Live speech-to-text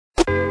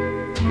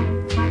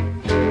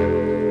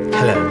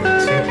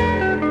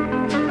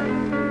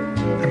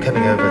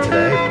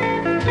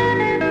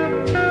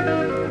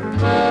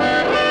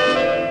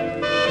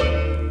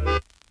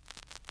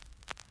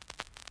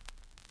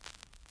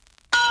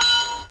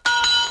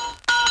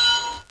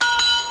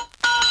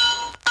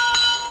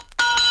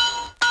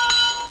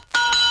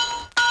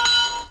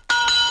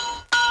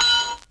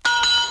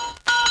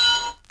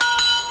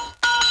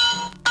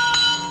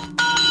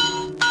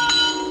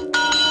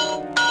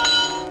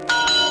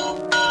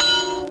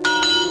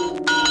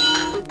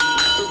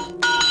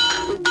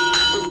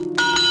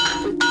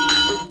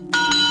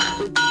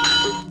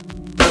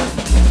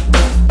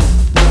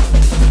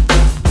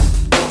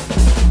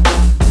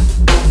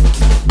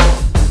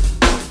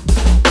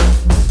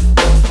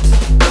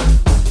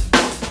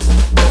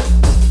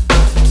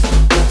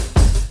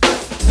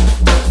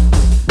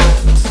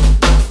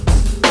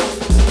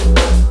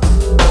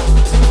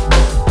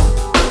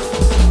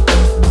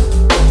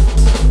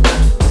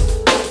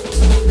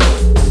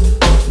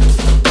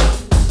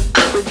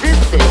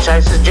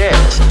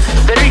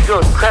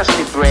good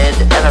crusty bread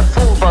and a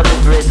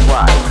full-bodied red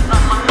wine.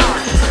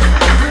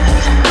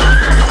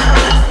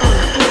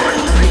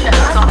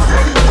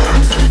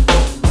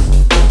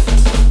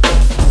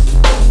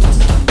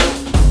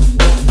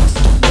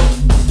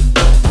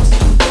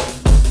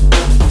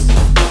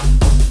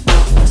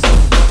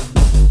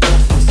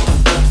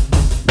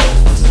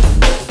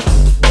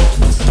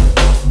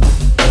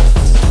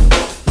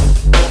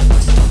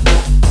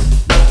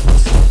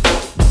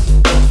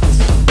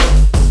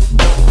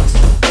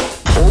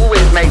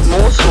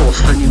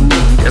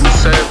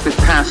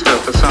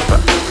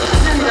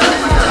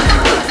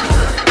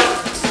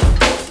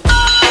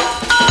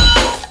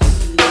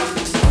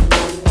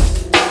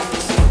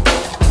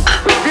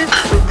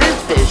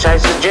 I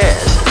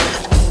suggest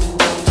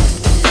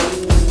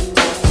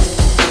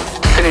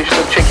finish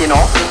the chicken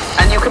off,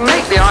 and you can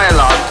make the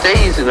iolard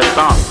days in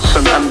advance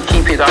and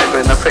keep it either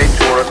in the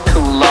fridge or a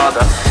cool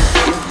larder.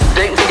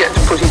 Don't forget to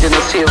put it in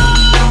a sealed.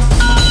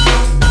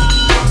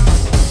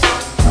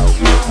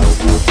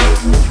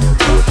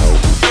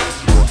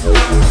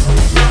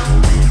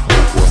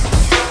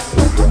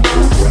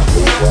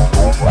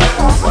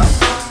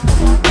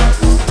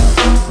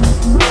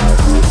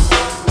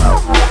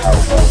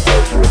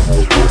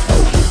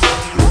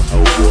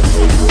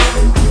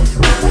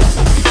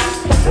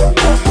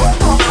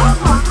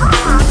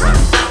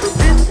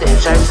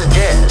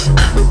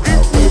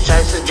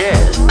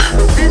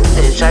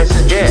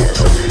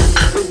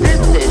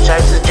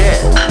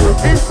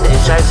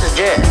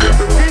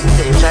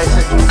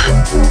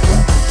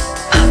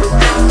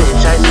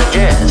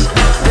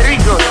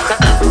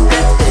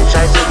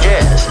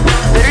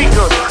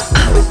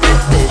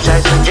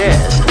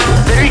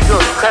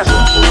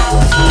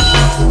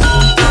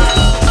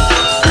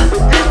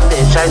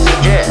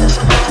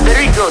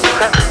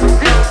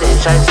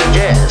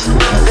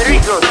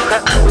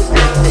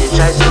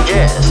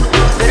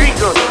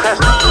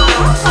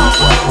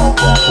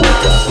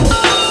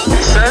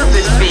 Serve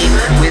this beef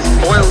with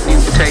boiled new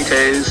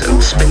potatoes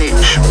and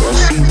spinach or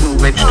seasonal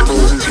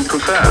vegetables as you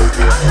prefer.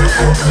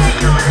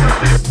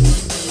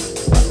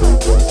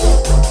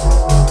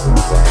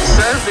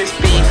 Serve this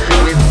beef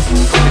with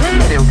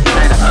steel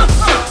container.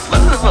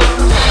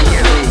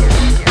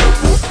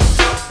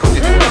 Put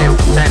it in a steel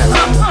container.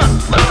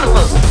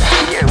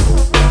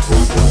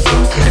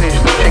 Finish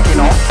the chicken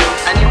off,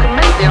 and you can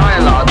make the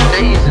iolard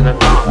days in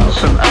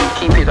advance and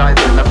keep it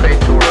either in the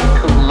fridge or a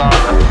cool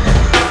larder.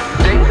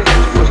 Don't forget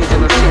to put it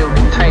in a sealed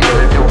container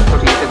if you're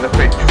putting it in the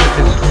fridge,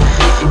 because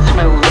it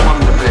smells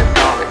wonderfully of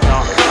garlic.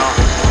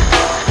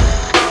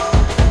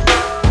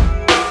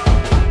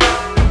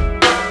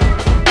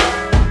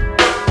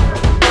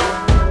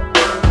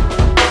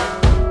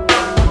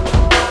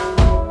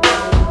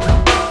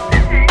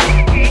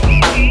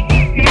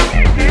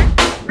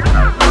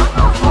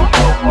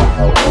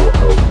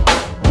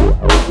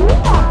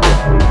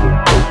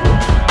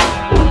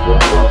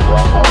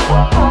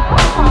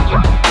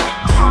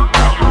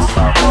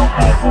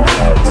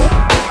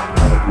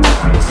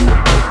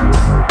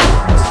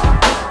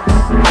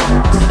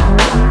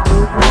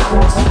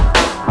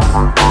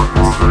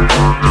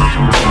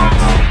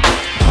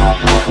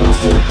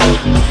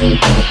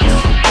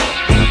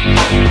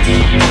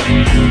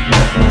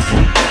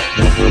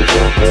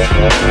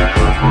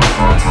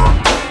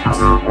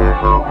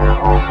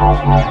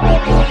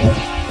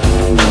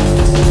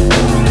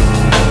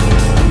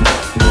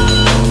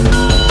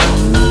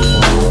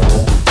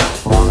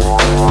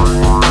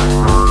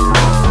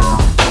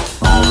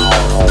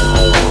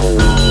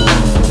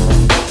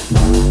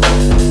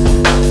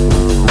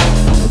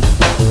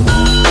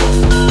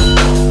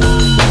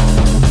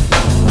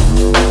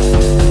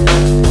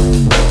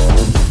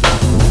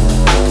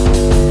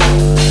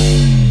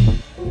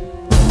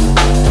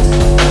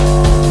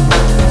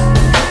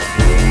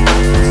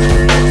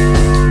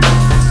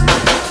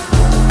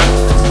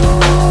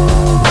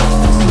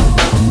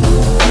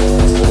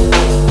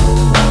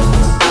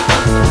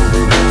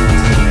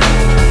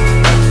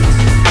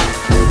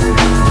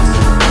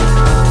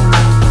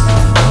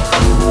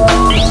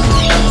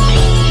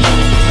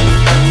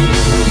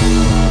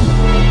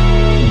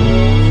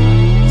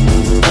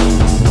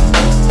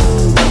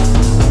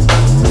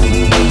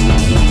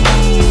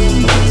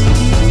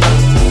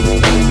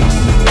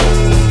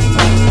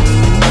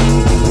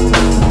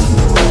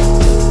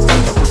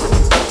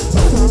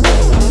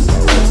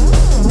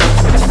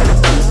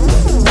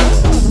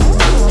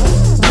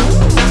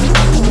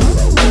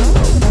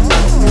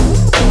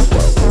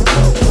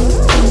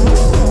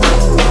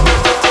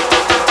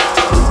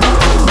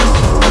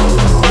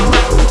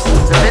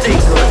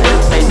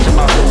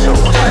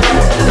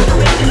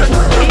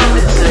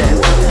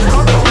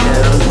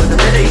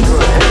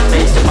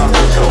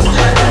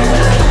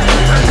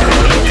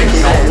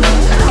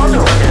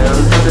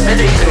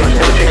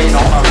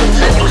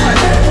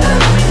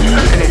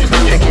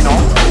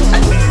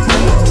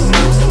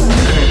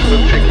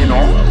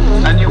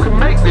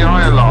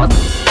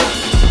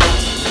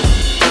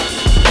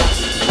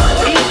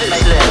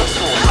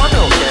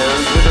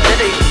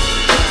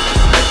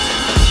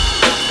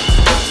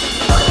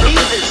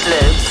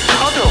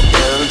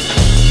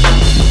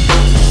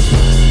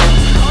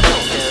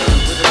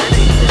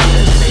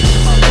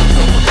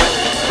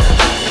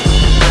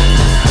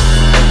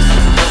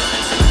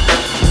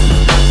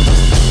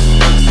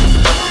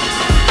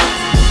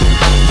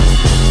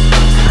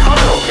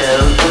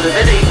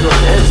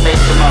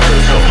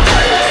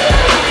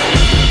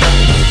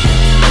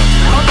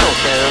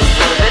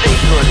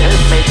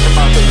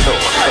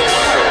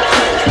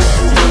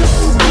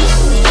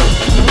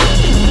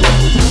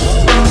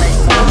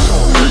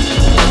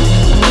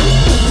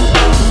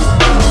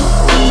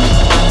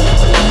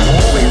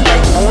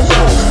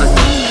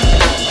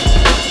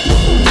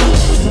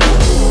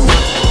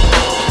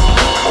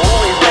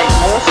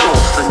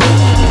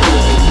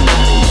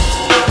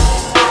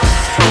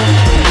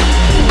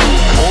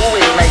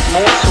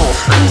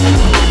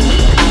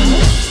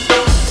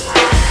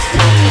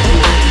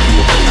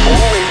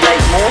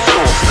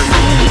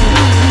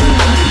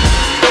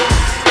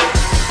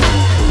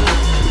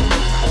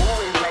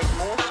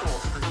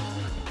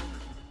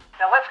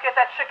 get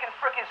that chicken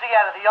fricassee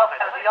out of the oven.